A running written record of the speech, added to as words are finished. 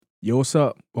Yo, what's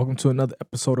up? Welcome to another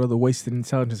episode of the Wasted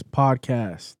Intelligence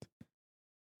Podcast.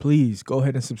 Please go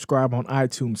ahead and subscribe on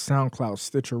iTunes, SoundCloud,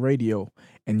 Stitcher Radio,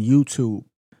 and YouTube.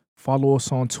 Follow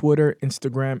us on Twitter,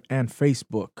 Instagram, and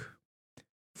Facebook.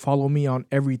 Follow me on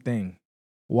everything,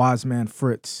 Wiseman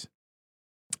Fritz.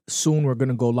 Soon we're going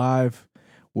to go live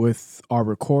with our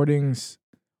recordings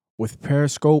with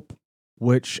Periscope,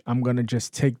 which I'm going to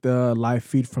just take the live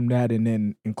feed from that and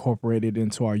then incorporate it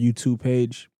into our YouTube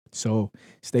page. So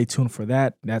stay tuned for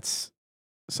that. That's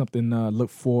something to look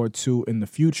forward to in the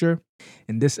future.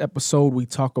 In this episode, we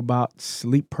talk about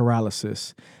sleep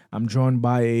paralysis. I'm joined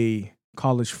by a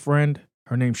college friend.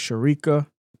 Her name's Sherika.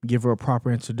 Give her a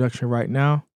proper introduction right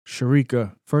now.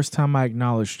 Sherika, first time I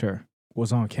acknowledged her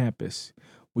was on campus.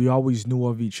 We always knew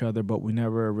of each other, but we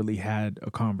never really had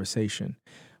a conversation.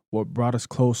 What brought us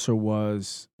closer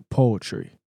was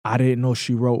poetry. I didn't know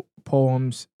she wrote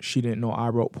poems. She didn't know I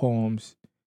wrote poems.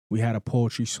 We had a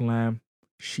poetry slam.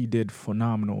 She did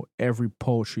phenomenal. Every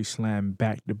poetry slam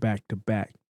back to back to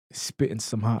back. Spitting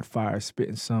some hot fire,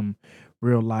 spitting some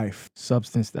real life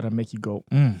substance that'll make you go,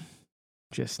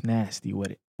 just nasty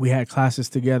with it. We had classes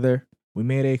together. We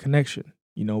made a connection.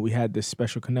 We had this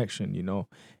special connection,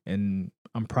 and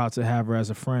I'm proud to have her as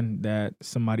a friend, that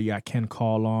somebody I can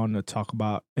call on to talk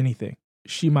about anything.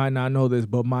 She might not know this,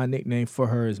 but my nickname for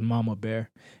her is Mama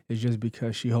Bear. It's just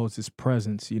because she holds this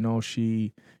presence.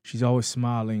 She's always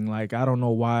smiling. Like, I don't know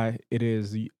why it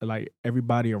is. Like,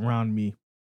 everybody around me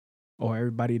or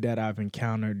everybody that I've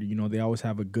encountered, they always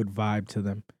have a good vibe to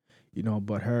them.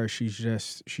 But her, she's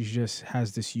just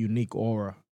has this unique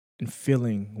aura and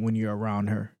feeling when you're around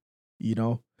her.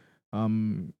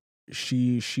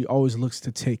 She always looks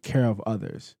to take care of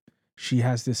others. She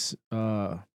has this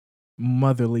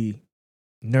motherly,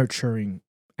 nurturing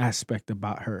aspect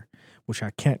about her, which I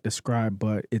can't describe,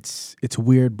 but it's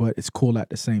weird, but it's cool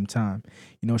at the same time.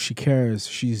 She cares.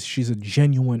 She's a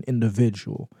genuine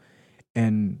individual,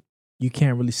 and you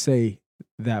can't really say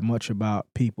that much about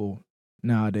people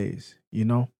nowadays.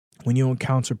 When you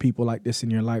encounter people like this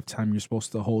in your lifetime, you're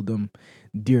supposed to hold them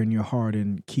dear in your heart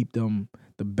and keep them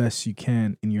the best you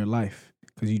can in your life,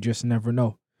 because you just never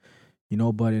know.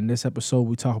 But in this episode,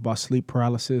 we talk about sleep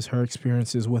paralysis, her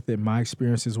experiences with it, my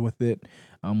experiences with it.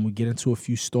 We get into a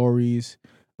few stories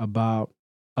about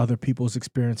other people's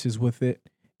experiences with it.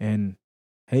 And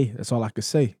hey, that's all I could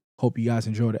say. Hope you guys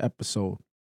enjoy the episode.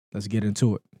 Let's get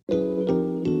into it.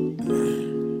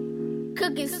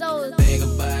 Cooking soul.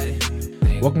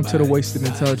 Welcome to the Wasted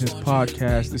Intelligence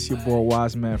Podcast. This is your boy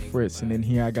Wiseman Fritz. And in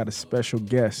here, I got a special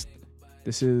guest.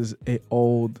 This is an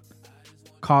old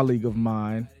colleague of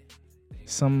mine.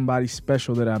 Somebody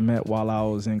special that I met while I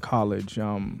was in college.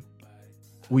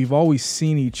 We've always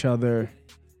seen each other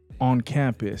on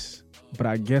campus, but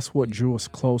I guess what drew us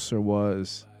closer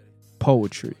was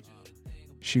poetry.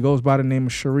 She goes by the name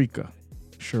of Sherika.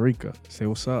 Sherika, say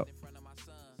what's up.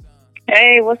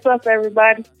 Hey, what's up,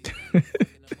 everybody?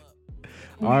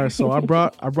 All right, so I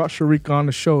brought Sherika on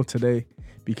the show today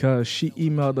because she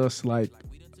emailed us like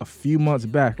a few months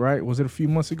back, right? Was it a few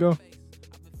months ago?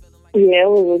 Yeah, it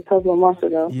was a couple of months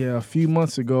ago. Yeah, a few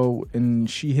months ago, and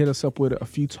she hit us up with a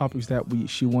few topics that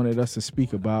she wanted us to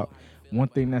speak about. One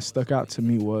thing that stuck out to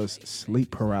me was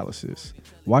sleep paralysis.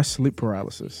 Why sleep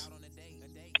paralysis?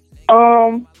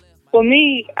 For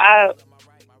me, I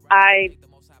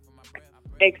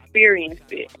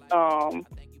experienced it.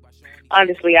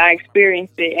 Honestly, I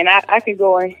experienced it, and I could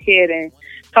go ahead and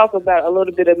talk about a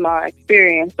little bit of my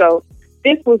experience. So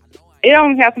it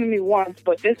only happened to me once,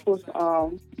 but this was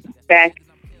back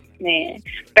in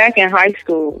high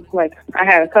school. Like, I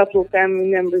had a couple of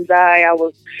family members die. I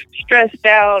was stressed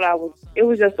out. It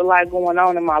was just a lot going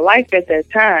on in my life at that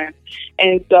time.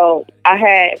 And so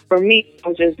me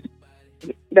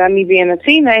being a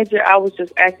teenager, I was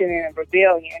just acting in a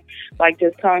rebellion, like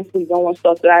just constantly doing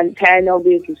stuff that I had no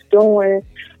business doing,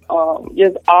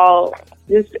 just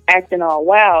acting all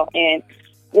wild. And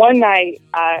one night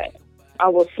I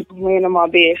was laying in my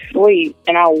bed asleep,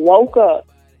 and I woke up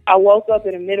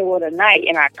in the middle of the night,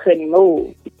 and I couldn't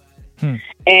move.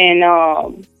 And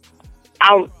I'm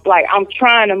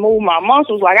trying to move my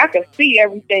muscles. Like, I could see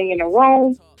everything in the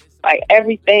room, like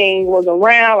everything was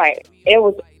around, like it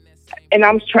was. And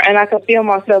I could feel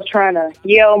myself trying to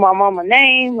yell my mama's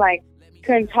name, like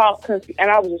couldn't talk, and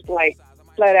I was just like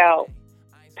flat out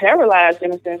paralyzed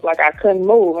in a sense, like I couldn't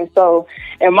move. And so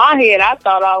in my head, I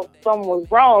thought something was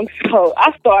wrong, so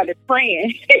I started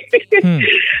praying.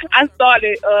 I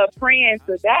started praying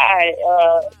to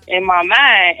God in my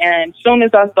mind, and as soon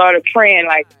as I started praying,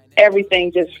 like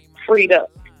everything just freed up.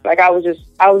 Like I was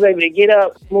able to get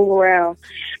up, move around,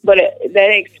 but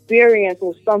that experience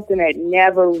was something that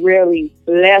never really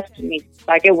left me.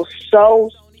 Like it was so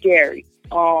scary.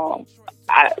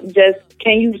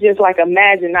 Can you just like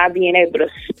imagine not being able to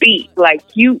speak? Like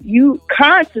you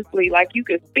consciously, like you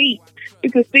could speak, you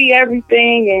could see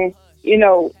everything, and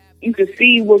you could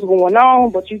see what's going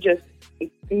on, but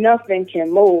nothing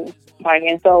can move. Like,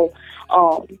 and so,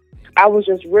 I was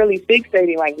just really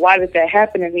fixating, like, why did that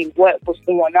happen to me? What was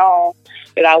going on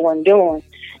that I wasn't doing?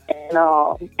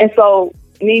 And so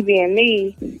me being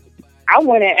me, I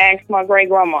went and asked my great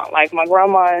grandma. Like my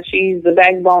grandma, she's the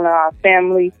backbone of our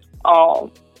family.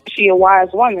 She a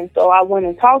wise woman, so I went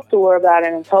and talked to her about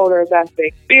it and told her about the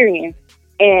experience.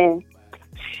 And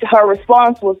her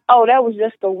response was, "Oh, that was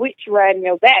just a witch riding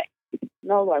your back."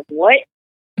 And I was like, "What?"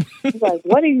 She's like,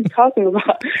 "What are you talking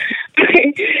about?"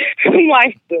 I'm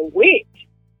like, "The witch."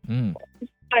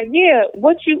 Like, yeah,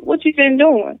 what you been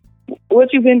doing?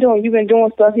 What you been doing? You've been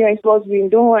doing stuff you ain't supposed to be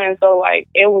doing. And so, like,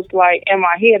 it was like in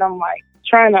my head, I'm like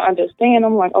trying to understand.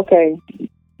 I'm like, okay,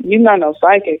 you're not no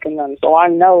psychic or nothing, so I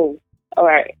know. All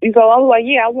right. And so I was like,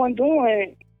 yeah,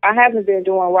 I haven't been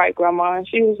doing right, Grandma. And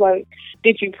she was like,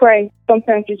 did you pray?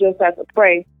 Sometimes you just have to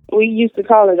pray. We used to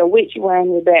call it a witch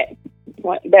around your back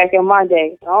in my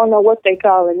day. I don't know what they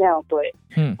call it now, but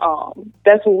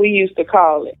that's what we used to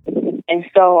call it. And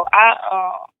so I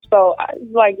was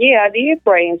like, yeah, I did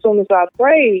pray. And as soon as I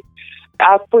prayed,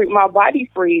 my body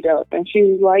freed up. And she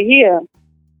was like, yeah,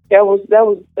 that was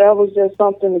just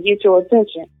something to get your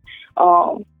attention.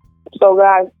 So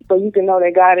you can know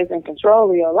that God is in control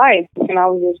of your life. And I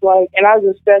was just like, and I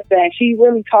just sat there, and she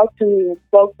really talked to me and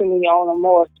spoke to me on a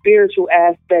more spiritual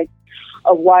aspect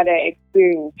of why that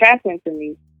experience happened to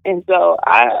me. And so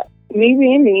after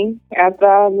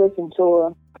I listened to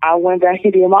her, I went back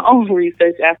and did my own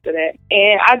research after that.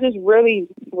 And I just really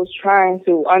was trying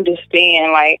to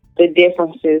understand, like, the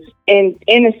differences in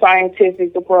the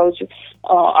scientific approach.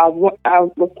 Of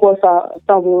course, I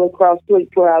stumbled across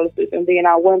sleep paralysis, and then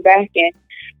I went back and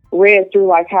read through,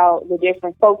 like, how the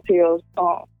different folk tales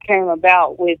came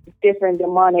about with different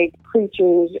demonic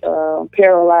creatures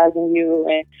paralyzing you.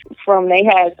 And they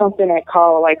had something that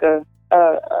called, like, a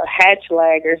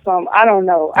hatchlag or something. I don't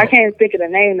know. I can't think of the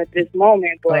name at this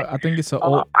moment, but I think it's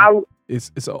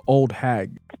it's an old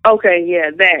hag. Okay, yeah,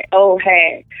 that old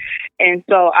hag. And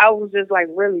so I was just like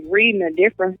really reading the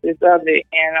differences of it.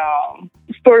 And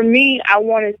for me, I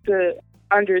wanted to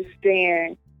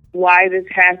understand why this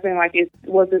happened. Like,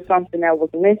 was it something that was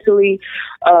mentally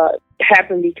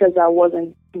happened because I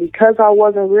wasn't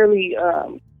really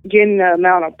getting the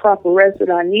amount of proper rest that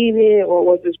I needed, or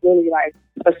was this really like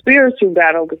a spiritual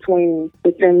battle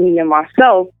within me and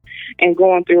myself, and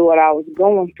going through what I was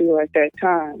going through at that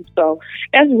time? So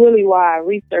that's really why I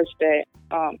researched that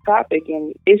topic,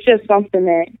 and it's just something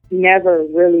that never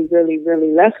really, really,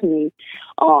 really left me.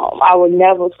 I would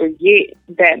never forget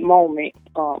that moment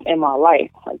in my life.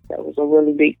 Like, that was a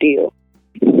really big deal.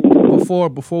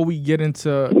 Before we get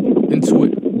into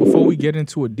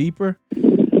it deeper,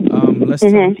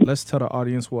 let's tell the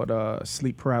audience what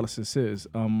sleep paralysis is.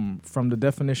 From the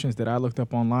definitions that I looked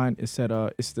up online, it said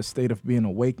it's the state of being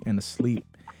awake and asleep,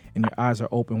 and your eyes are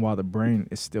open while the brain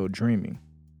is still dreaming.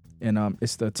 And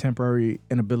it's the temporary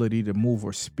inability to move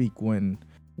or speak when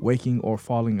waking or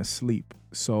falling asleep.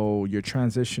 So you're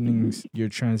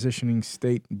transitioning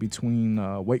state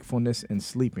between wakefulness and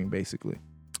sleeping, basically.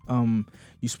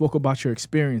 You spoke about your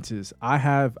experiences.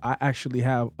 I actually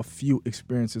have a few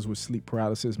experiences with sleep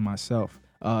paralysis myself.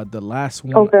 The last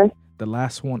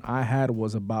one I had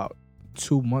was about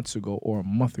 2 months ago, or a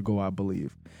month ago, I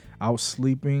believe. I was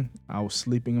sleeping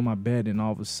in my bed, and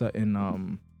all of a sudden,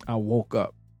 I woke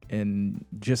up. And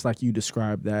just like you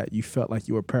described that, you felt like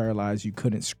you were paralyzed. You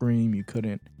couldn't scream. You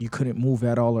couldn't move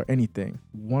at all or anything.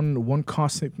 One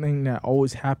constant thing that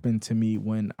always happened to me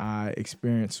when I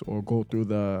experience or go through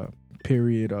the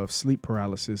period of sleep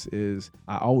paralysis is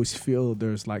I always feel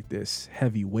there's like this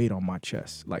heavy weight on my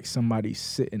chest, like somebody's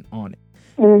sitting on it.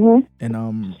 Mm-hmm.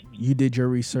 And you did your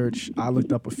research. I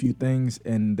looked up a few things,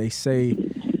 and they say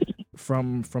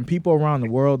from people around the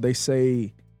world, they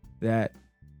say that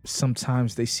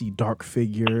sometimes they see dark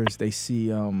figures, they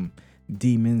see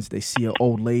demons, they see an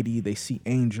old lady, they see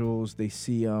angels, they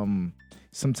see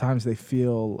sometimes they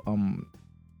feel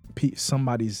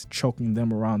somebody's choking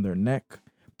them around their neck,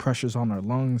 pressures on their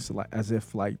lungs, like as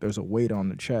if like there's a weight on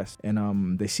the chest.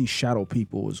 And they see shadow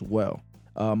people as well.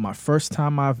 My first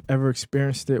time I've ever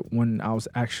experienced it when I was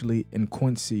actually in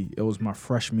Quincy. It was my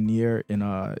freshman year, and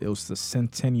it was the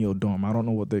Centennial Dorm. I don't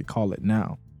know what they call it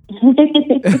now.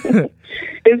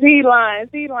 Is he lying? Is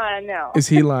he lying now? Is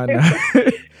he lying now?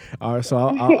 All right, so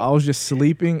I was just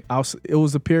sleeping. It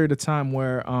was a period of time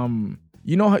where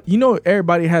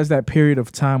everybody has that period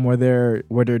of time where they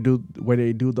do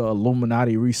the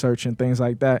Illuminati research and things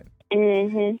like that.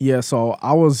 Mm-hmm. Yeah, so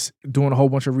I was doing a whole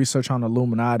bunch of research on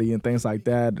Illuminati and things like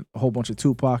that, a whole bunch of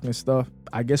Tupac and stuff.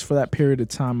 I guess for that period of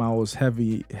time, I was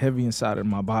heavy inside of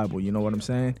my Bible. You know what I'm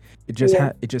saying? It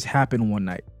just happened one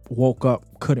night. Woke up,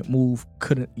 couldn't move,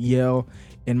 couldn't yell,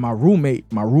 and my roommate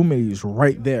is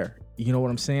right there. You know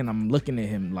what I'm saying? I'm looking at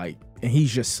him and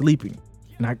he's just sleeping,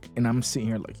 and I'm sitting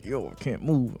here like, yo, I can't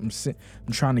move. I'm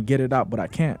trying to get it out, but I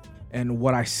can't. And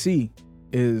what I see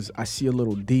is I see a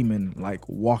little demon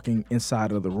walking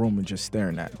inside of the room and just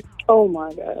staring at me. Oh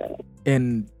my God.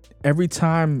 And every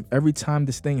time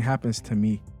this thing happens to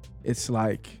me, it's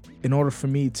like, in order for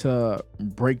me to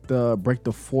break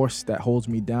the force that holds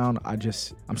me down,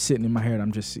 I'm sitting in my head,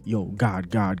 I'm just, yo, God,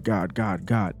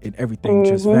 and everything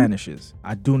just vanishes.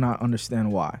 I do not understand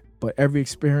why. But every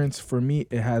experience for me,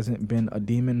 it hasn't been a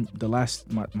demon.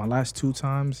 My last 2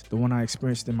 times, the one I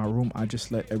experienced in my room, I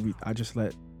just let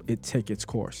it take its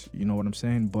course. You know what I'm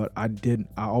saying? But I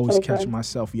always catch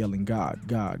myself yelling God,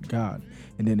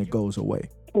 and then it goes away.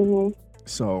 Mm-hmm.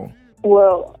 So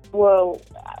wow,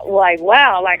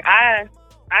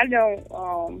 I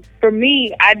don't, for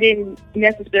me, I didn't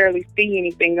necessarily see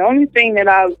anything. The only thing that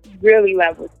I really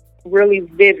was really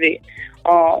vivid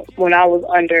when I was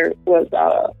under was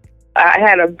I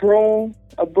had a broom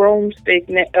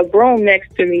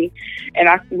next to me, and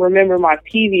I remember my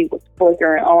TV was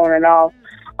flickering on and off.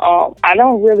 I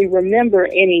don't really remember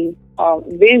any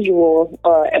visual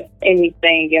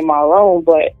anything in my room,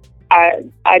 but I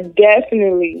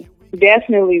definitely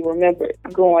remember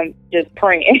going just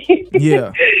praying.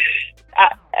 Yeah.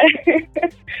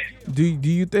 Do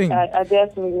you think? I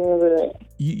definitely remember that.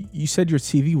 You said your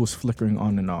TV was flickering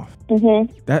on and off.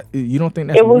 Mm-hmm. That you don't think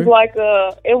that's it was weird?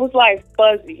 It was like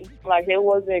fuzzy, like it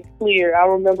wasn't clear. I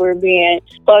remember it being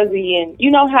fuzzy, and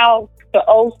you know how the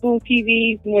old school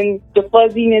TVs, when the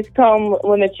fuzziness come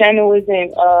when the channel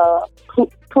isn't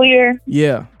clear.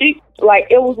 Yeah. It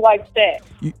was like that.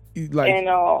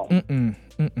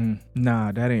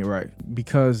 Nah, that ain't right.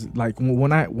 Because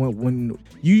when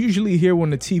you usually hear when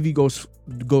the TV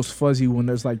goes fuzzy, when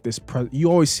there's like this you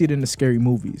always see it in the scary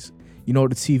movies. You know,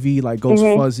 the TV goes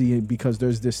fuzzy because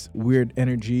there's this weird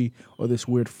energy or this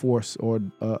weird force or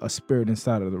a spirit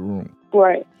inside of the room.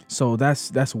 Right. So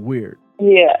that's weird.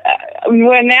 Yeah.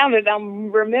 Well, now that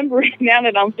I'm remembering, now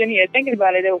that I'm sitting here thinking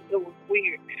about it, it was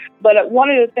weird. But one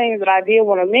of the things that I did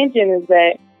want to mention is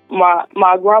that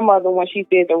my grandmother, when she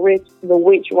said the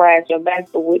witch rides your back,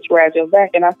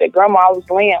 and I said, Grandma, I was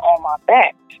laying on my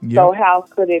back. Yep. So how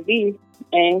could it be?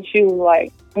 And she was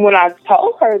like, when I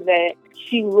told her that,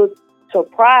 she looked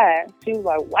surprised. She was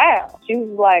like, wow. She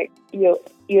was like, you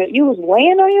was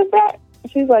laying on your back?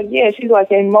 She's like, yeah. She's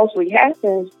like, it mostly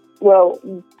happens. Well,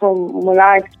 from when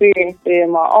I experienced it in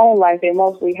my own life, it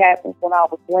mostly happens when I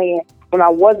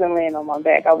wasn't laying on my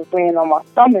back. I was laying on my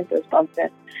stomach or something.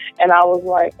 And I was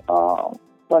like,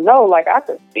 well, no, I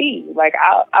could see.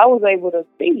 I was able to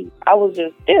see. I was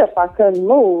just stiff. I couldn't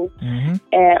move.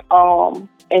 Mm-hmm.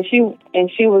 And she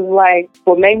was like,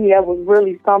 well, maybe that was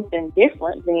really something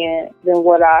different than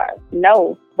what I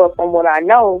know. But from what I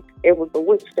know, it was the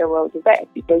witch that rode your back,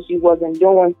 because you wasn't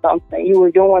doing something. You were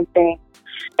doing things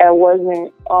that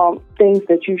wasn't things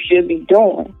that you should be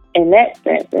doing in that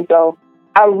sense. And so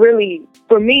I really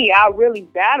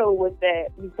battled with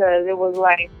that, because it was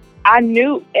like, I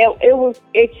knew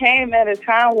it came at a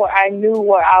time where I knew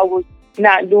what I was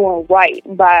not doing right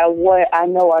by what I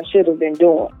know I should have been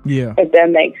doing. Yeah. If that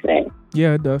makes sense.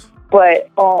 Yeah, it does. But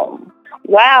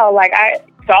wow, I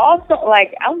saw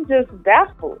I'm just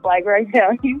baffled. Right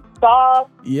now, you saw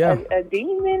a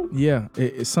demon? Yeah,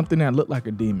 it's something that looked like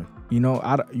a demon. You know,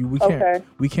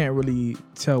 we can't really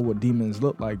tell what demons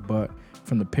look like, but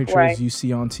from the pictures you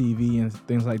see on TV and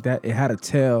things like that, it had a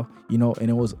tail, and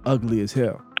it was ugly as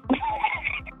hell.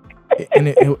 and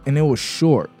it was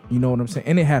short, you know what I'm saying?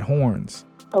 And it had horns.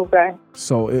 Okay.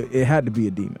 So it had to be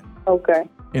a demon. Okay.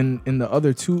 In the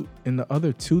other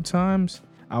two times,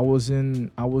 I was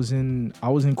in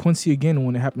Quincy again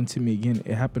when it happened to me again.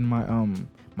 It happened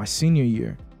my senior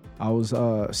year. I was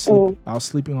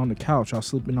sleeping on the couch. I was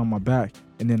sleeping on my back,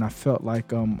 and then I felt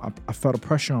like I felt a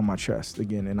pressure on my chest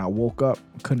again, and I woke up,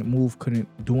 couldn't move, couldn't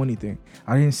do anything.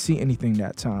 I didn't see anything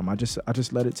that time. I just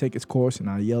let it take its course, and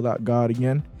I yelled out God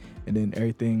again, and then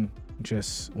everything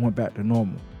just went back to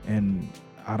normal. And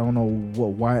I don't know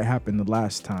why it happened the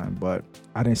last time, but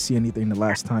I didn't see anything the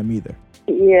last time either.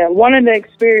 Yeah, one of the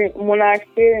experience when I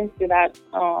experienced it,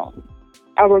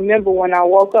 I remember when I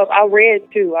woke up. I read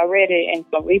it in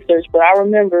some research, but I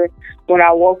remember when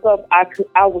I woke up, I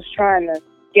was trying to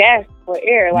gasp for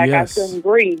air, like Yes. I couldn't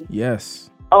breathe. Yes.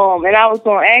 And I was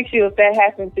going to ask you if that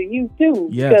happened to you too,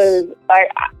 Yes. because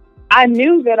like I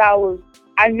knew that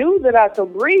I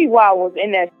could breathe while I was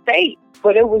in that state,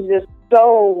 but it was just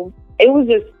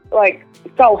like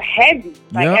so heavy.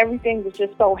 Like Yep. everything was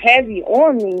just so heavy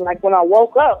on me. Like when I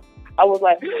woke up, I was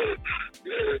like,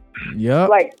 Yep.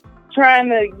 like trying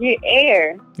to get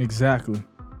air. Exactly.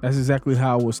 That's exactly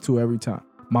how it was too every time.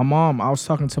 My mom, I was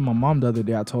talking to my mom the other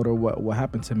day. I told her what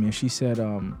happened to me, and she said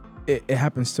it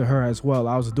happens to her as well.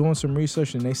 I was doing some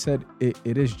research, and they said it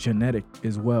is genetic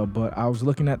as well. But I was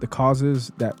looking at the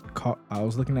causes I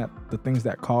was looking at the things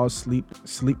that cause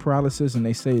sleep paralysis, and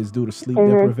they say it's due to sleep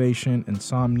deprivation,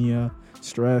 insomnia,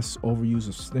 stress, overuse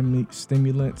of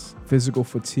stimulants, physical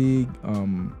fatigue,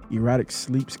 erratic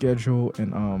sleep schedule,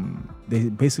 and they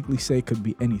basically say it could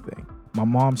be anything. My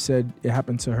mom said it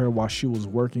happened to her while she was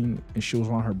working and she was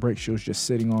on her break. She was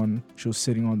sitting on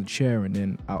the chair, and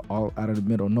then out of the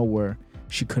middle of nowhere,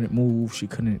 she couldn't move, she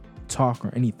couldn't talk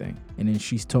or anything. And then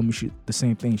she told me the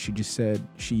same thing. She just said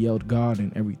she yelled God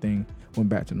and everything went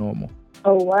back to normal.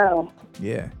 Oh wow.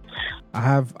 Yeah. I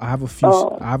have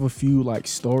a few like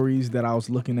stories that I was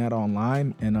looking at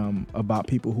online, and about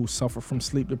people who suffer from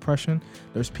sleep depression.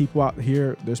 There's people out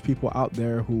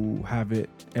there who have it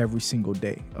every single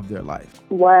day of their life.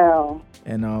 Wow.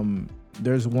 And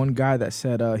there's one guy that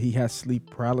said he has sleep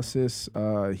paralysis.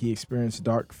 He experienced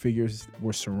dark figures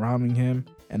were surrounding him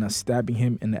and stabbing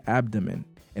him in the abdomen.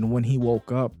 And when he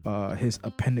woke up, his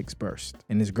appendix burst,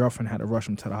 and his girlfriend had to rush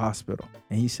him to the hospital.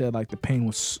 And he said like the pain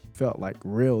felt like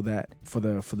real, that for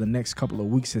the next couple of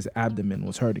weeks his abdomen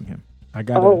was hurting him.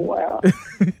 Oh wow.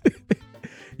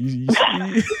 you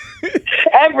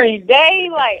Every day,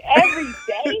 like every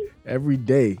day. Every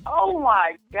day. Oh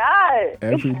my God.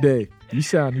 Every day. You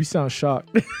sound shocked.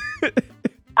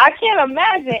 I can't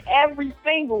imagine every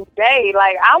single day.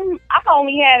 Like I've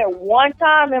only had it one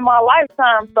time in my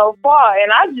lifetime so far,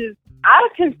 and I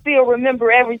can still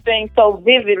remember everything so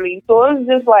vividly. So it's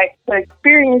just like to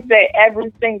experience that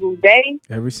every single day.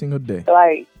 Every single day.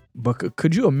 Like, but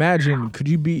could you imagine? Could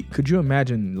you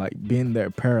imagine like being there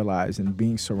paralyzed and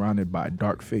being surrounded by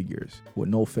dark figures with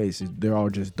no faces? They're all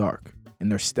just dark, and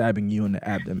they're stabbing you in the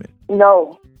abdomen.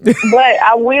 No. But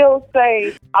I will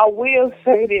say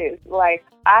this. Like,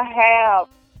 I have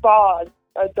saw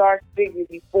a dark figure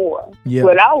before,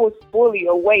 but I was fully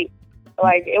awake.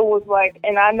 Like, it was like,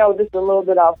 and I know this is a little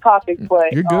bit off topic,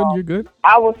 but you're good. You're good.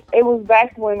 It was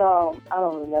back when I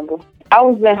don't remember. I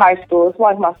was in high school. It's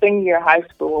like my senior year of high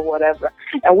school or whatever.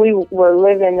 And we were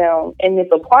living in this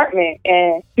apartment.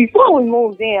 And before we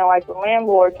moved in, like the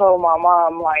landlord told my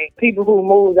mom, like people who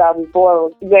moved out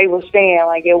before, they were saying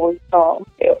like it was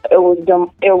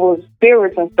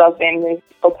spirits and stuff in this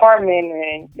apartment,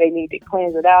 and they need to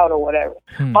cleanse it out or whatever.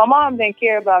 My mom didn't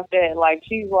care about that. Like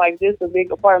she's like, this is a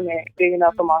big apartment, big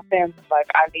enough for my family. Like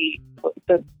I need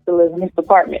to live in this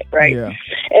apartment, right? Yeah.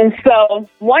 And so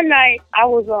one night I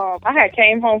had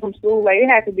came home from school late. It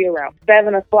had to be around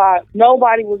 7:00.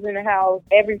 Nobody was in the house.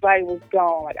 Everybody was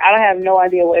gone. Like I have no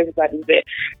idea where everybody was at,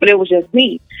 but it was just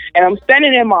me. And I'm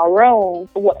standing in my room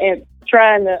and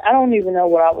I don't even know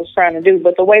what I was trying to do,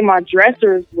 but the way my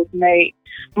dressers was made,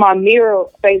 my mirror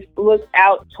face looked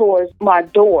out towards my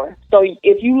door. So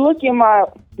if you look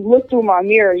through my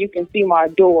mirror, you can see my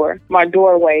doorway,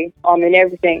 and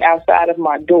everything outside of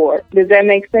my door. Does that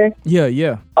make sense?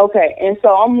 Yeah. Okay, and so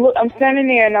I'm standing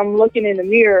there and I'm looking in the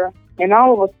mirror, and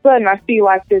all of a sudden I see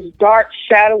like this dark,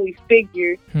 shadowy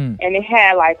figure, and it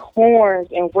had like horns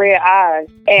and red eyes,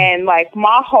 and like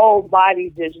my whole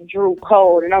body just drew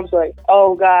cold, and I was like,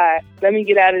 oh God, let me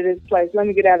get out of this place.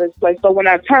 So when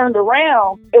I turned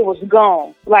around, it was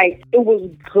gone. Like it was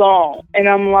gone, and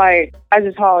I'm like, I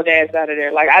just hauled ass out of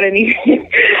there. Like I didn't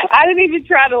even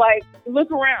try to like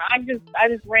look around. I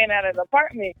just ran out of the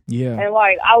apartment. Yeah. And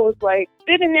like I was like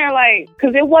sitting there like,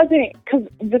 because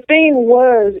the thing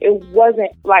was, it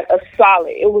wasn't like a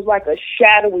solid. It was like a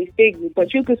shadowy figure,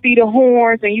 but you could see the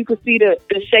horns and you could see the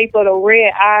shape of the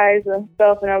red eyes and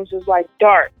stuff, and I was just like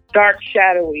dark,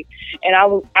 shadowy. And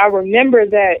I remember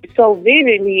that so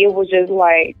vividly. It was just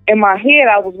like in my head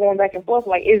I was going back and forth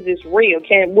like, is this real?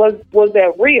 Was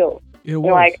that real? It was.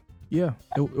 And like Yeah,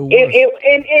 it was.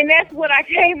 And that's what I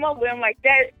came up with. I'm like,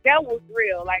 that was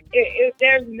real. Like,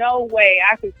 there's no way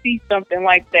I could see something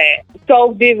like that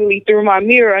so vividly through my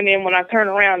mirror, and then when I turn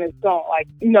around, it's gone. Like,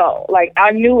 no, like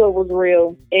I knew it was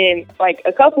real. And like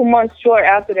a couple months short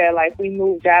after that, like we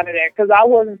moved out of there because I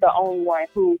wasn't the only one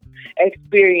who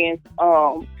experienced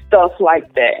stuff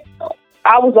like that.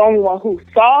 I was the only one who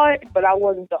saw it, but I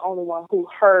wasn't the only one who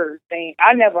heard things.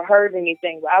 I never heard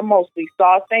anything, but I mostly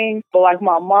saw things. But like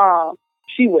my mom,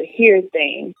 she would hear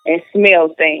things and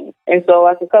smell things. And so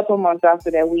like a couple of months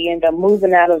after that, we ended up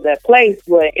moving out of that place.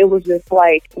 But it was just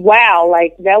like, wow,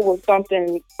 like that was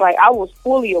something, like I was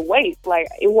fully awake. Like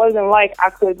it wasn't like I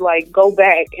could like go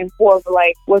back and forth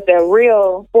like was that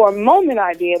real. For a moment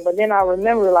I did, but then I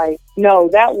remember like, no,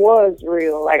 that was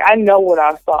real. Like I know what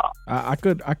I saw. I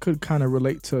could kind of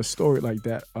relate to a story like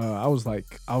that. I was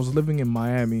living in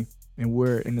Miami. And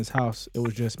we're in this house. It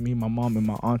was just me, my mom, and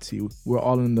my auntie. We're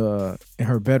all in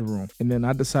her bedroom. And then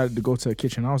I decided to go to the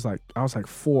kitchen. I was like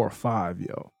 4 or 5,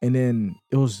 yo. And then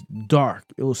it was dark.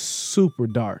 It was super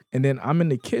dark. And then I'm in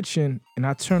the kitchen and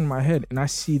I turn my head and I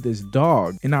see this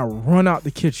dog. And I run out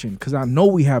the kitchen because I know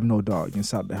we have no dog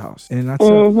inside the house. And I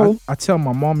tell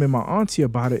my mom and my auntie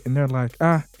about it, and they're like,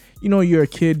 you know, you're a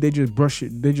kid. They just brush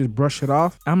it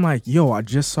off. I'm like, yo, I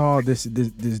just saw this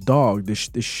dog, this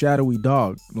shadowy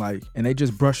dog, like, and they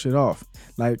just brushed it off.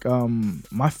 Like,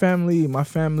 my family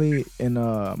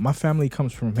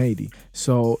comes from Haiti.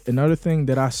 So another thing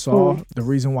that I saw, the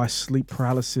reason why sleep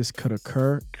paralysis could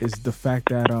occur is the fact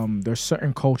that there's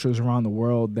certain cultures around the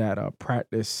world that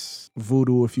practice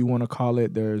voodoo, if you want to call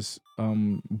it. There's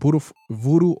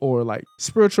voodoo or like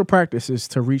spiritual practices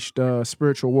to reach the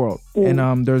spiritual world.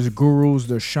 And there's gurus,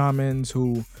 there's shamans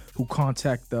who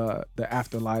contact the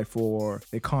afterlife, or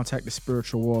they contact the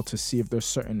spiritual world to see if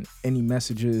there's any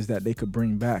messages that they could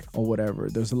bring back or whatever.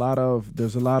 There's a lot of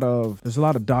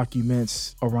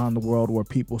documents around the world where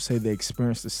people say they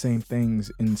experience the same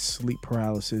things in sleep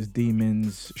paralysis: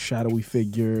 demons, shadowy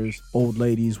figures, old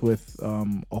ladies with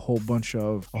a whole bunch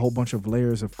of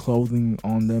layers of clothing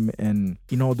on them. And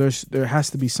you know, there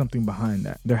has to be something behind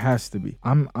that. There has to be.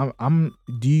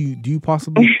 Do you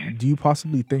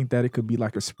possibly think that it could be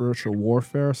like a spiritual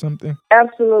warfare or something?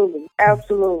 Absolutely.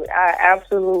 I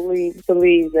absolutely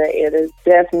believe that it is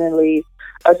definitely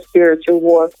a spiritual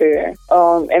warfare.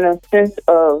 In a sense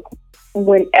of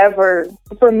whenever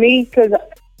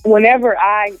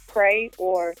I pray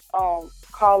or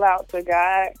call out to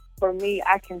God, for me,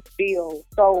 I can feel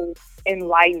so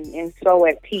enlightened and so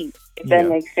at peace, if that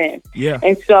makes sense. Yeah.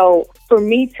 And so for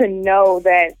me to know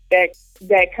that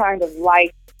kind of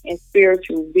light and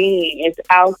spiritual being is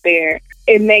out there,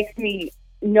 it makes me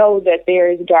know that there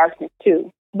is darkness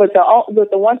too. But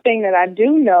the one thing that I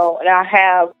do know, and I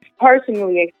have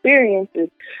personally experienced, is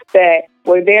that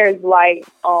where there is light,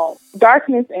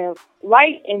 darkness and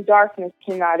light and darkness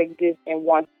cannot exist in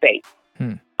one space.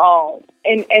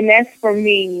 And that's for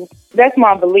me, that's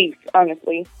my belief,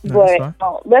 honestly. No,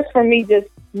 but that's for me just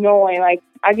knowing, like,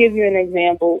 I'll give you an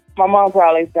example. My mom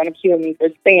probably is going to kill me for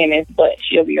saying this, but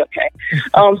she'll be okay.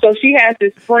 So she has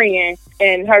this friend,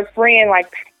 and her friend,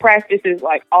 like, practices,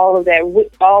 like, all of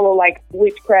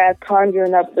witchcraft,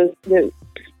 conjuring up the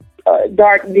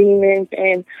dark demons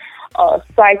and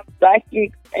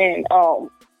psychics and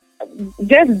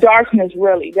just darkness,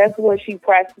 really. That's what she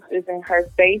practices in her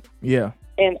faith. Yeah.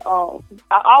 And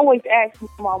I always ask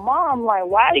my mom, like,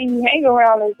 why do you hang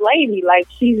around this lady? Like,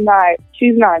 she's not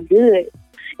good.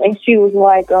 And she was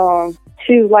like,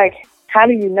 how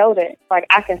do you know that? Like,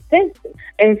 I can sense it.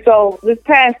 And so this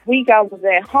past week I was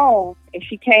at home, and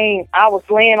she came. I was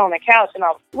laying on the couch and I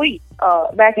was asleep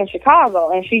back in Chicago.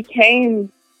 And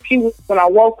when I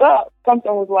woke up,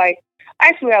 something was like,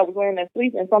 actually I was laying there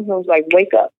asleep, and something was like,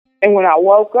 wake up. And when I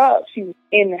woke up, she was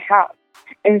in the house.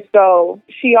 And so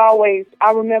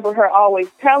I remember her always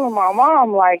telling my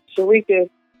mom, like, Sherika,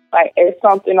 like, it's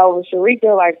something over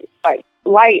Sherika, like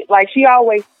light. Like, she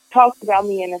always talks about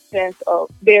me in a sense of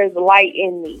there's light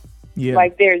in me. Yeah.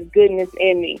 Like, there's goodness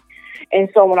in me. And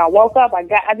so when I woke up, I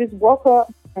just woke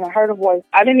up and I heard a voice.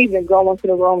 I didn't even go into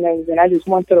the room that I was in. I just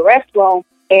went to the restroom,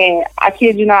 and I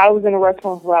kid you not, I was in the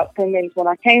restroom for about 10 minutes. When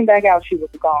I came back out, she was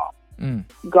gone.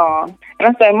 Gone. And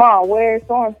I said, Mom, where's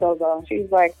so-and-so gone? She was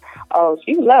like, oh,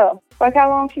 she left. Like, how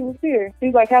long she was here? She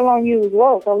was like, how long you was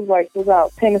woke? I was like,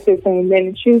 about 10 to 15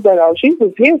 minutes. She was like, oh, she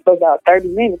was here for about 30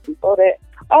 minutes before that.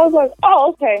 I was like,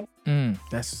 oh, okay.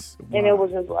 That's wow. And it was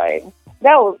just like,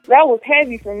 that was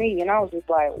heavy for me. And I was just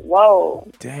like, whoa.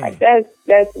 Dang. Like,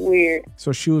 that's weird.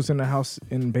 So she was in the house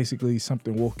and basically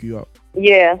something woke you up.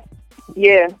 Yeah.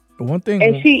 One thing,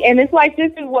 and it's like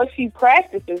this is what she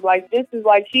practices. Like this is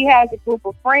like she has a group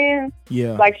of friends.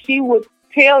 Yeah. Like she would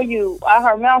tell you out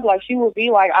her mouth, like she would be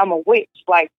like, "I'm a witch."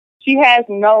 Like she has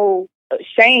no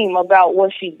shame about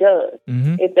what she does.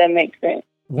 If that makes sense.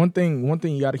 One thing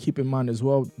you got to keep in mind as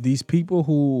well, these people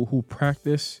who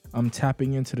practice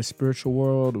tapping into the spiritual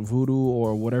world, voodoo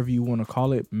or whatever you want to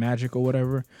call it, magic or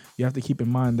whatever, you have to keep in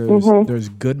mind there's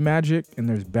good magic and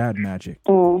there's bad magic.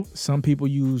 Some people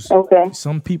use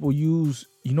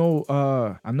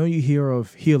I know you hear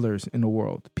of healers in the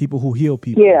world, people who heal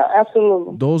people. Yeah,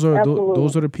 absolutely. Those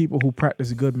are the people who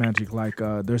practice good magic. Like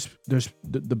there's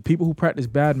the people who practice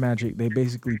bad magic. They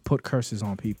basically put curses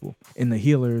on people. And the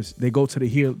healers, they go to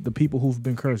the people who've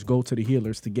been cursed go to the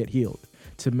healers to get healed,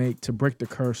 to break the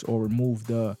curse or remove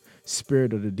the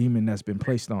spirit of the demon that's been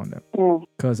placed on them.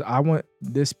 Because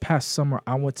this past summer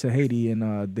I went to Haiti,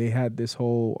 and they had this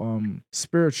whole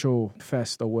spiritual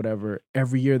fest or whatever.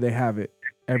 Every year they have it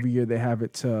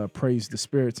to praise the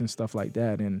spirits and stuff like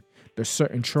that. And there's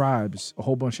certain tribes, a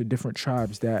whole bunch of different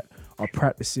tribes that are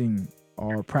practicing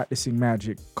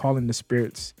magic, calling the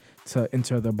spirits to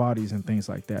enter their bodies and things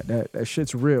like that. That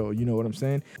shit's real. You know what I'm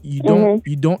saying? You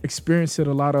don't experience it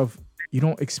you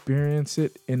don't experience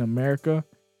it in America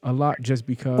a lot just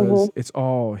because it's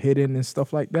all hidden and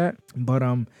stuff like that. But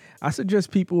I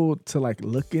suggest people to like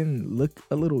look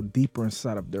a little deeper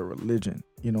inside of their religion.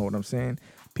 You know what I'm saying?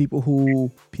 People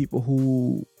who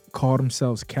call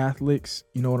themselves Catholics,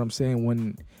 you know what I'm saying?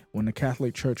 When the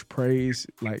Catholic Church prays,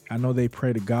 like I know they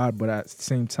pray to God, but at the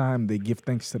same time they give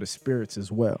thanks to the spirits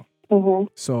as well.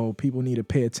 So people need to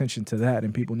pay attention to that,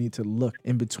 and people need to look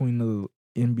in between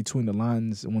the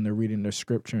lines when they're reading their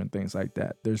scripture and things like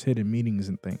that. There's hidden meanings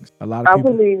and things. A lot of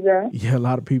people believe that. Yeah, a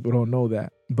lot of people don't know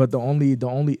that. But the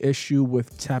only issue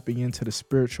with tapping into the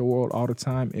spiritual world all the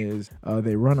time is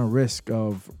they run a risk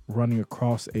of running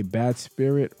across a bad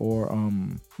spirit or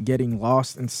getting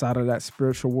lost inside of that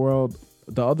spiritual world.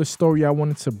 The other story I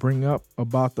wanted to bring up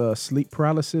about the sleep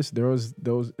paralysis, there was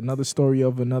another story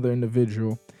of another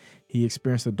individual. He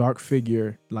experienced a dark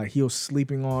figure, like he was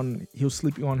sleeping on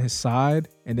his side,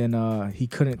 and then he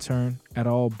couldn't turn at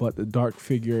all, but the dark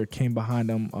figure came behind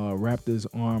him, wrapped his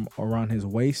arm around his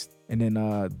waist, and then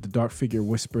the dark figure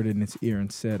whispered in his ear and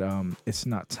said, "It's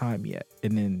not time yet,"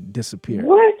 and then disappeared.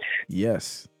 What?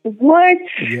 Yes. What?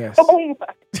 Yes. Oh my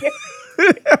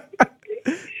God.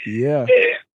 Yeah.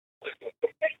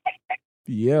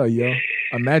 Yeah, yo.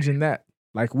 Imagine that.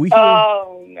 Like we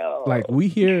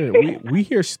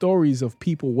hear stories of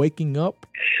people waking up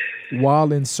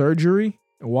while in surgery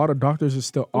and while the doctors are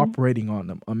still operating on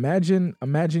them. Imagine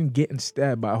getting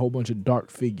stabbed by a whole bunch of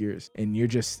dark figures and you're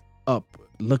just up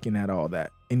looking at all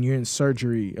that. And you're in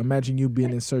surgery. Imagine you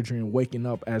being in surgery and waking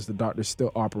up as the doctor's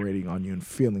still operating on you and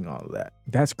feeling all of that.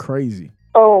 That's crazy.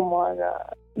 Oh my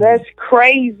God. That's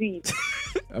crazy.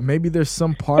 Maybe there's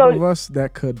some part of us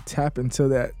that could tap into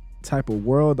that type of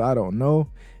world. I don't know.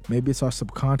 Maybe it's our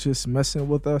subconscious messing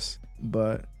with us,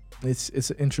 but it's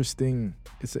an interesting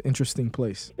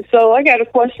place. So I got a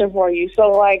question for you.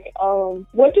 So like,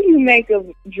 what do you make of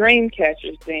dream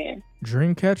catchers then?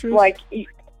 Dream catchers? Like,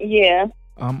 yeah.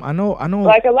 I know.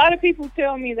 Like a lot of people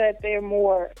tell me that they're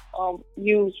more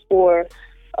used for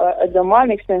a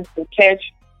demonic sense to catch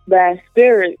bad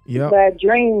spirits, bad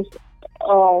dreams.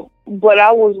 But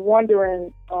I was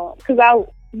wondering, because I've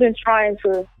been trying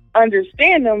to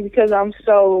understand them because I'm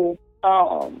so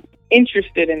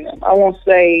interested in them. I won't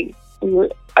say,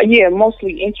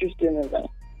 mostly interested in them.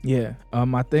 Yeah. I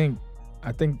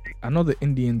know the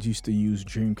Indians used to use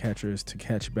dream catchers to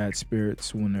catch bad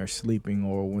spirits when they're sleeping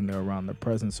or when they're around their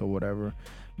presence or whatever.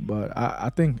 But I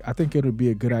think it would be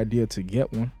a good idea to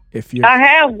get one. I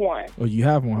have one. Oh, you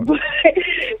have one.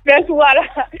 That's why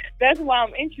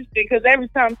I'm interested, because every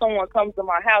time someone comes to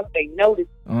my house, they notice.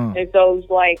 And so it's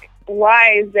like,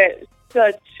 why is that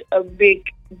such a big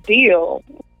deal?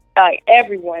 Like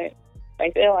everyone,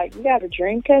 like they're like, you got a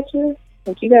dream catcher?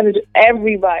 Like you got to do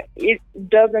everybody. It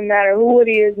doesn't matter who it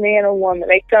is, man or woman.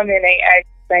 They come in, they ask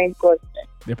the same question.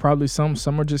 They're probably some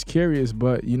are just curious,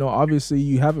 but obviously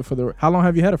you have it how long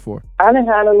have you had it for? I've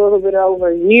had a little bit over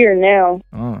a year now.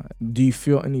 Do you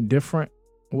feel any different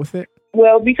with it?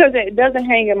 Well, because it doesn't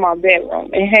hang in my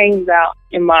bedroom. It hangs out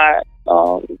in my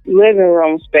living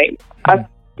room space.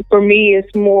 For me,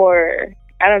 it's more,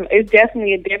 it's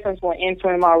definitely a difference when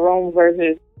entering my room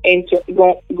versus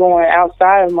going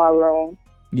outside of my room.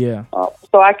 Yeah.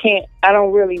 So I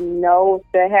don't really know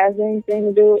if that has anything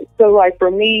to do with it. So like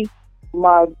for me,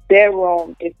 my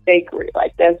bedroom is sacred.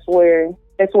 Like that's where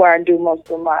I do most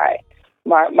of my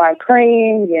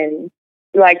praying, and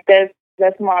like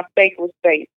that's my sacred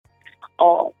space.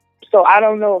 So I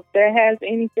don't know if that has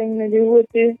anything to do with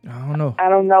it. I don't know. I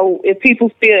don't know if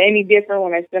people feel any different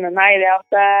when they spend a night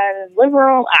outside in the living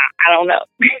room. I don't know.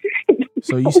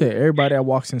 So you said everybody that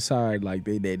walks inside, like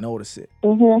they notice it.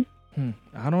 Mm-hmm.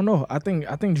 I don't know. I think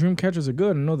dream catchers are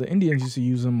good. I know the Indians used to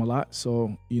use them a lot,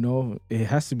 so it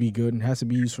has to be good and has to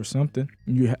be used for something.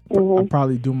 I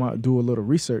probably do a little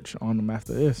research on them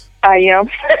after this. I am.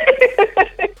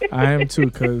 I am too,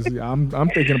 because I'm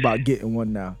thinking about getting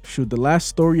one now. Shoot, the last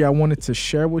story I wanted to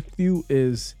share with you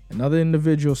is another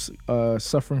individual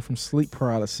suffering from sleep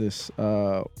paralysis.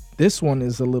 This one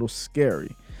is a little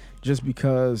scary, just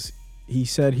because he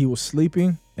said he was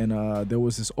sleeping and there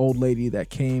was this old lady that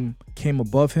came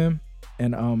above him,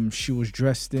 and she was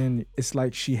dressed in, it's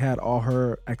like she had all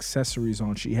her accessories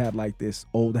on. She had like this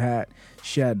old hat,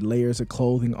 she had layers of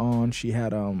clothing on, she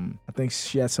had I think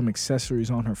she had some accessories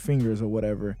on her fingers or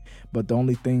whatever, but the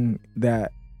only thing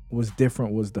that was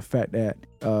different was the fact that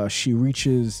she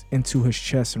reaches into his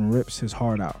chest and rips his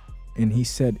heart out. And he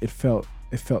said it felt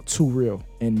too real,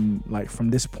 and like from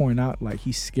this point out, like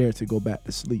he's scared to go back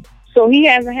to sleep. So he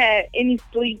hasn't had any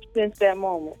sleep since that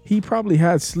moment. He probably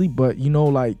had sleep, but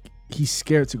like he's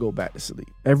scared to go back to sleep.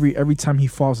 Every time he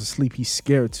falls asleep, he's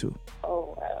scared to.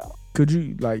 Oh wow! Could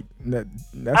you like that?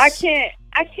 I can't.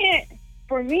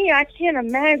 For me, I can't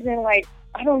imagine. Like,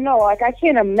 I don't know. Like, I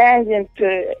can't imagine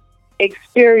to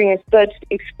experience such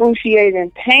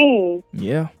excruciating pain.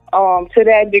 Yeah. To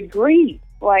that degree,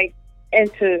 like,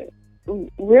 and to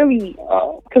really,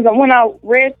 because when I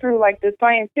read through like the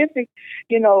scientific,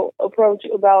 approach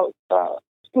about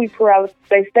sleep paralysis,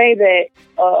 they say that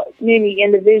many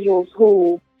individuals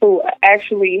who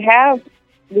actually have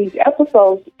these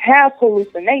episodes have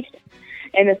hallucinations,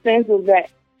 in the sense of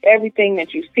that everything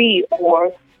that you see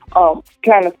or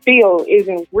kind of feel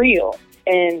isn't real.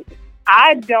 And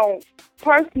I don't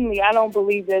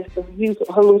believe that's the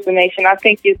hallucination. I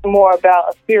think it's more about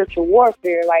a spiritual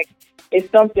warfare. Like, it's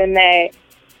something that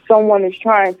someone is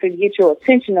trying to get your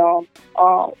attention on.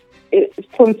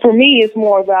 For me, it's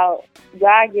more about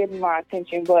God getting my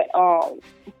attention, but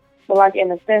like in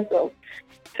the sense of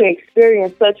to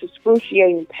experience such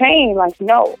excruciating pain, like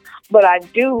no. But I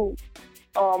do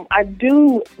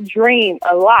dream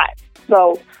a lot.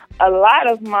 So a lot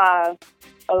of my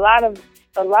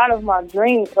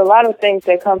dreams, a lot of things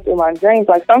that come through my dreams,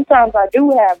 like sometimes I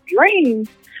do have dreams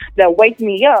that wake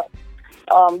me up.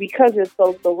 Because it's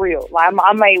so surreal. Like,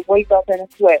 I might wake up in a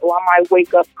sweat, or I might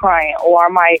wake up crying, or I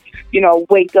might,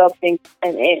 wake up and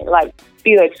like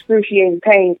feel excruciating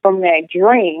pain from that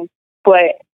dream.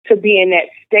 But to be in that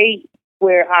state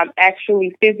where I'm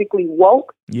actually physically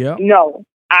woke, no,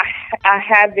 I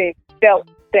haven't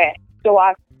felt that. So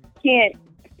I can't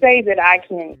say that I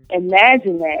can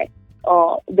imagine that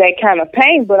kind of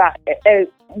pain. But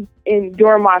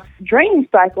during my dream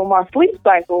cycle, my sleep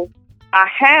cycle, I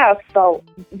have felt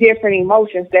different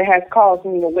emotions that has caused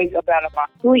me to wake up out of my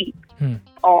sleep.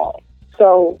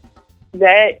 So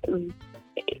that if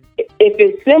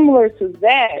it's similar to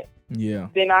that,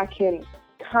 then I can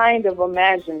kind of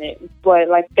imagine it. But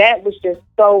like that was just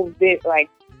so big, like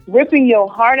ripping your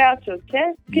heart out your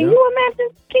chest. Can you imagine?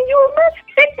 Can you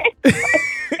imagine?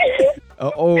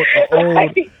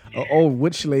 An old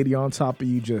witch lady on top of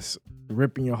you just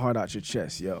ripping your heart out your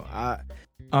chest, yo. I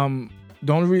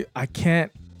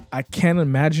can't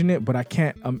imagine it, but I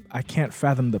can't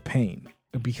fathom the pain,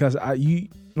 because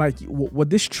what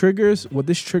this triggers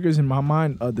in my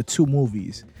mind are the two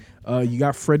movies. You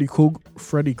got Freddy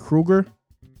Krueger.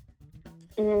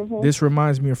 Mm-hmm. This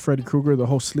reminds me of Freddy Krueger, the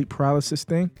whole sleep paralysis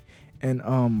thing. And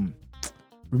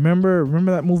remember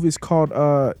that movie is called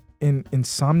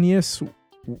Insomnius.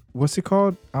 What's it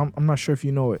called? I'm not sure if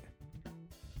you know it.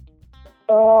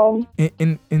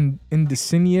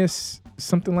 Insidious,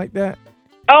 something like that.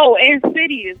 Oh,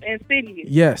 Insidious.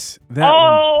 Yes, that.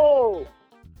 Oh,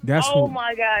 that's. Oh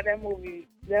my God, that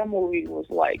movie was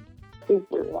like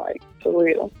super like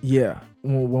surreal. Yeah,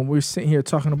 when we're sitting here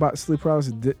talking about sleep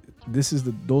paralysis,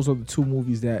 those are the two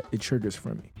movies that it triggers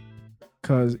for me.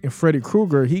 Cause in Freddy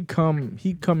Krueger, he'd come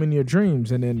in your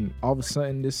dreams, and then all of a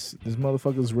sudden this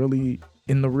motherfucker's really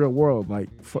in the real world, like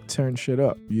tearing shit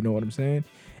up. You know what I'm saying?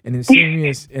 And in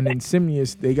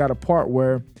Simnius, they got a part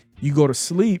where you go to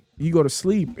sleep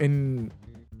and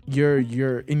you're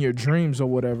in your dreams or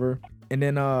whatever. And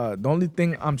then the only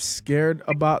thing I'm scared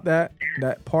about that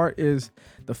part is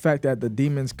the fact that the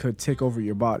demons could take over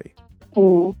your body.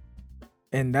 Mm.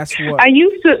 And that's what I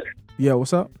used to. Yeah,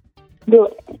 what's up?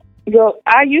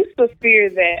 I used to fear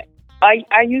that. I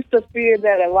used to fear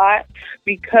that a lot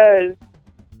because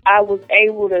I was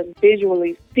able to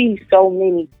visually see so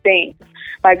many things.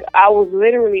 Like, I was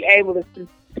literally able to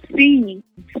see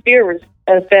spirits,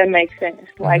 if that makes sense.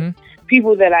 Like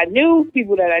people that I knew,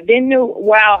 people that I didn't know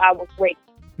while I was waiting.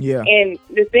 Yeah. And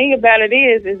the thing about it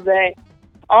is that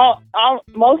all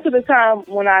most of the time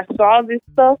when I saw this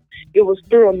stuff, it was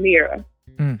through a mirror.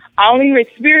 I only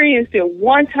experienced it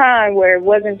one time where it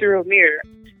wasn't through a mirror,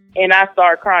 and I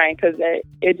started crying because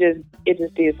it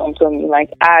just did something to me.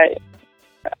 Like I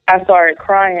started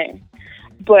crying.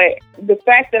 But the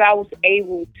fact that I was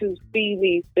able to see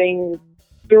these things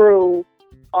through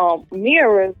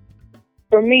mirrors,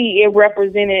 for me, it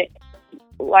represented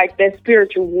like that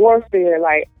spiritual warfare.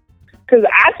 Like, because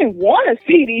I didn't want to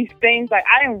see these things. Like,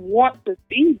 I didn't want to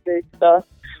see this stuff.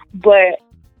 But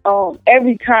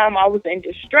every time I was in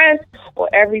distress, or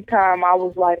every time I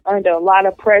was like under a lot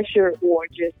of pressure, or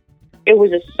just it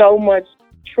was just so much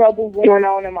trouble going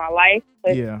on in my life.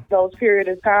 Those period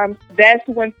of times, that's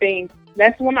when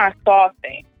I saw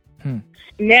things.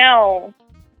 Now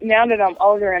that I'm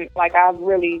older and like I've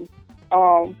really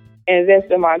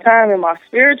invested my time in my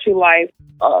spiritual life,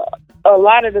 a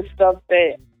lot of the stuff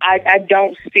that I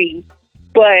don't see,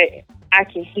 but I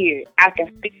can hear it, I can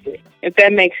feel it, if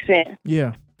that makes sense.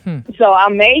 Yeah. So I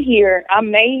may hear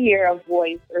a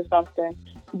voice or something,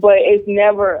 but it's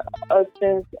never a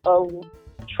sense of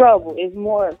trouble. It's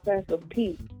more a sense of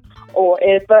peace. Or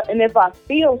if I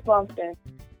feel something,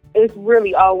 it's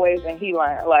really always in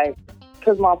Heline, like,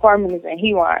 because my apartment is in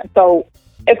Heline. So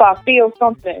if I feel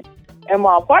something in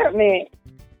my apartment,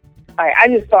 I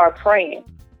just start praying.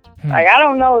 Like, I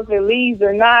don't know if it leaves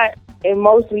or not. It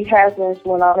mostly happens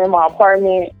when I'm in my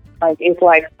apartment. Like, it's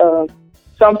like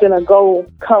something to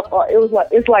come.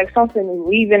 It's like something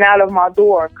leaving out of my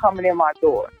door, coming in my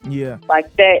door. Yeah.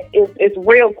 Like that. It's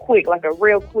real quick, like a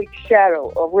real quick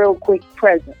shadow, a real quick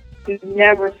presence. It's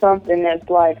never something that's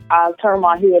like I'll turn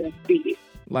my head and see it.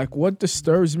 Like, what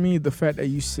disturbs me, the fact that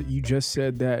you just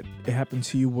said that it happened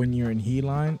to you when you're in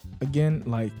Heline again.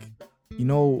 Like, you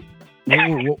know,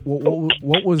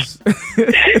 what was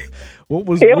what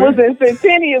was it weird? Was in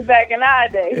Centennial back in our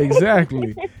day.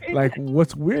 Exactly. Like,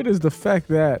 what's weird is the fact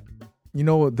that, you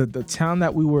know, the town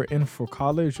that we were in for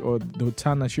college, or the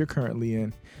town that you're currently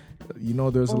in, you know,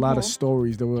 there's a lot of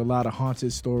stories. There were a lot of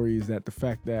haunted stories, that the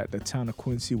fact that the town of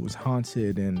Quincy was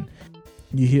haunted, and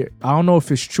you hear, I don't know if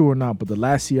it's true or not, but the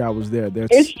last year I was there,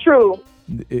 it's true.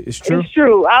 It's true? It's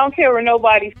true. I don't care what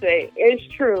nobody say. It's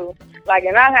true. Like,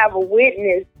 and I have a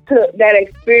witness to that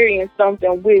experienced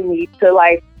something with me to,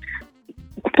 like,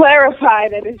 clarify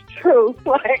that it's true.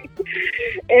 Like,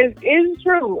 it's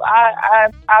true.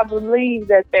 I believe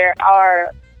that there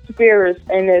are spirits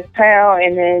in this town,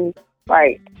 and then,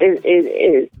 like,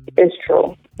 it's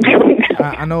true.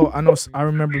 I know. I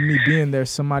remember me being there.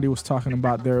 Somebody was talking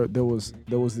about there was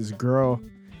this girl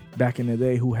back in the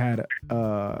day who had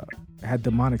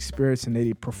demonic spirits, and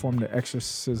they performed an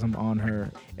exorcism on her.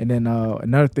 And then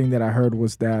another thing that I heard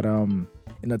was that in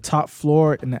the top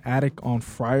floor in the attic on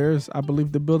Friars, I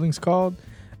believe the building's called,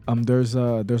 there's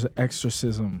an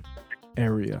exorcism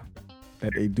area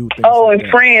that they do things. Oh, like in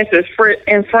Francis.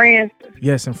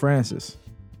 Yes, in Francis.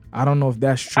 I don't know if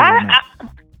that's true or not.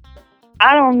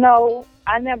 I don't know.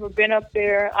 I've never been up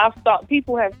there. I've thought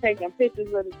people have taken pictures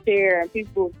of the chair and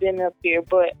people have been up there,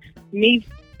 but me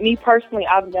personally,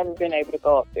 I've never been able to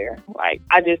go up there. Like,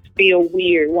 I just feel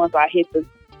weird once I hit the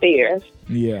stairs.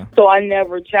 Yeah. So I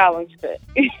never challenged it.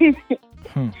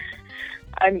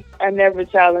 I never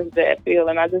challenged that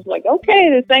feeling. I just like, okay,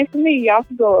 this ain't for me. Y'all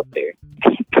can go up there.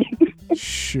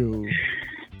 Shoot,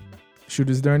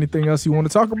 is there anything else you want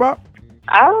to talk about?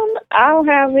 I don't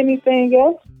have anything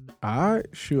else. All right,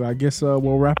 shoot. I guess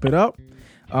we'll wrap it up.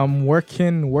 Where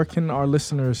can our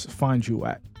listeners find you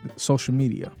at social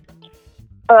media?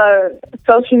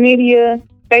 Social media,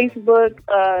 Facebook,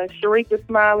 Sherika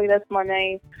Smiley, that's my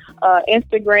name.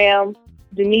 Instagram,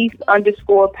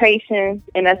 Denise_Patience,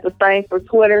 and that's the same for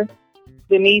Twitter,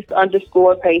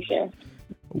 Denise_Patience.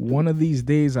 One of these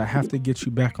days, I have to get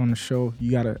you back on the show.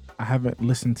 I haven't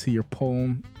listened to your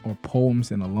poem or poems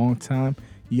in a long time.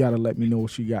 You gotta let me know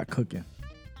what you got cooking.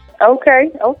 Okay.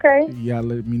 You gotta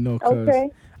let me know, because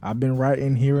I've been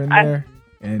writing here and there.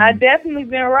 And I definitely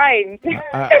been writing.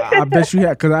 I bet you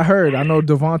have, because I know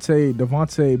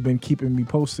Devontae been keeping me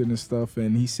posted and stuff,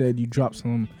 and he said you dropped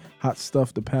some hot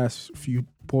stuff the past few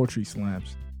poetry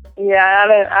slams.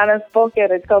 Yeah, I done spoke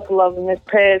at a couple of them this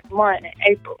past month in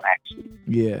April, actually.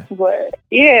 Yeah. But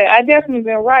yeah, I definitely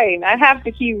been writing. I have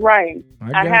to keep writing.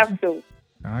 I have to.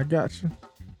 I got you.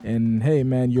 And hey,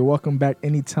 man, you're welcome back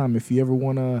anytime. If you ever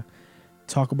want to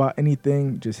talk about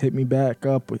anything, just hit me back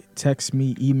up, text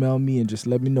me, email me, and just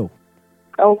let me know.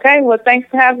 Okay. Well, thanks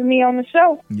for having me on the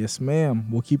show. Yes, ma'am.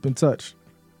 We'll keep in touch.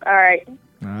 All right.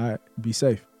 All right. Be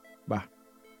safe. Bye.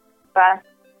 Bye.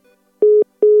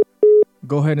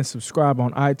 Go ahead and subscribe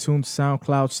on iTunes,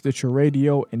 SoundCloud, Stitcher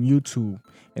Radio, and YouTube.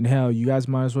 And hell, you guys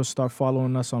might as well start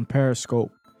following us on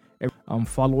Periscope.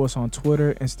 Follow us on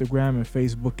Twitter, Instagram, and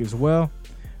Facebook as well.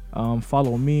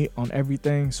 Follow me on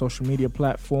everything social media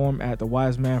platform at the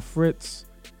Wise Man Fritz.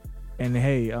 And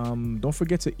hey, don't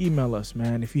forget to email us,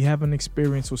 man. If you have an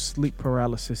experience with sleep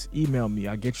paralysis, email me.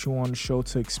 I'll get you on the show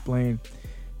to explain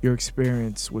your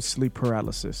experience with sleep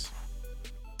paralysis.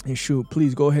 And shoot,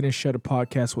 please go ahead and share the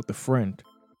podcast with a friend.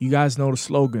 You guys know the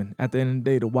slogan. At the end of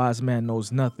the day, the wise man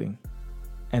knows nothing.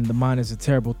 And the mind is a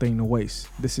terrible thing to waste.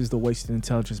 This is the Wasted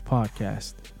Intelligence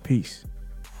Podcast. Peace.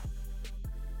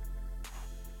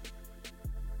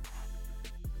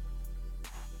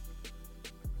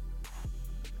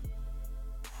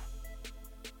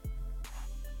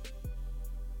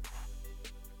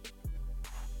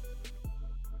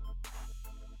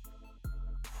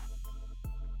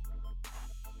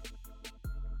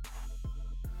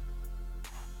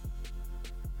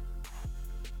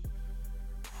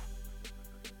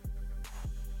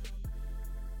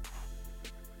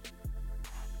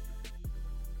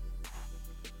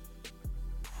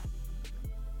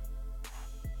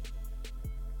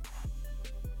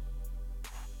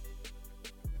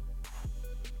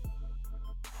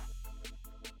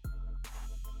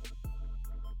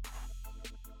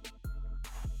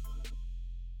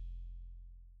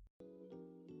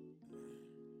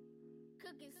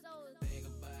 Cooking soul. Think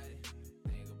about it.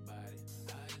 Think about it.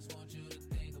 I just want you to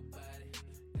think about it.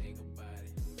 Think about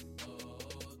it.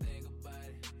 Oh, think about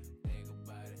it. Think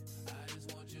about it. I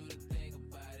just want you to think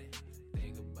about it.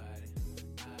 Think about it.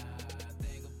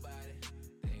 Think about it.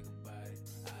 Think about it.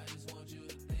 I just want you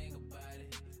to think about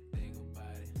it. Think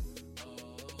about it.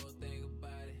 Oh, think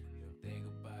about it. Think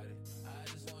about it. I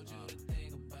just want you to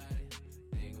think about it.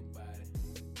 Think about it.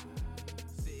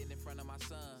 Sitting in front of my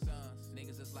sons.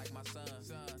 Niggas is like my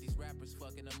sons. These rappers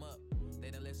fucking them up.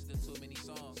 They done listen to too many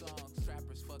songs.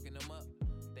 Trappers fucking them up.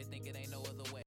 They think it ain't no other way.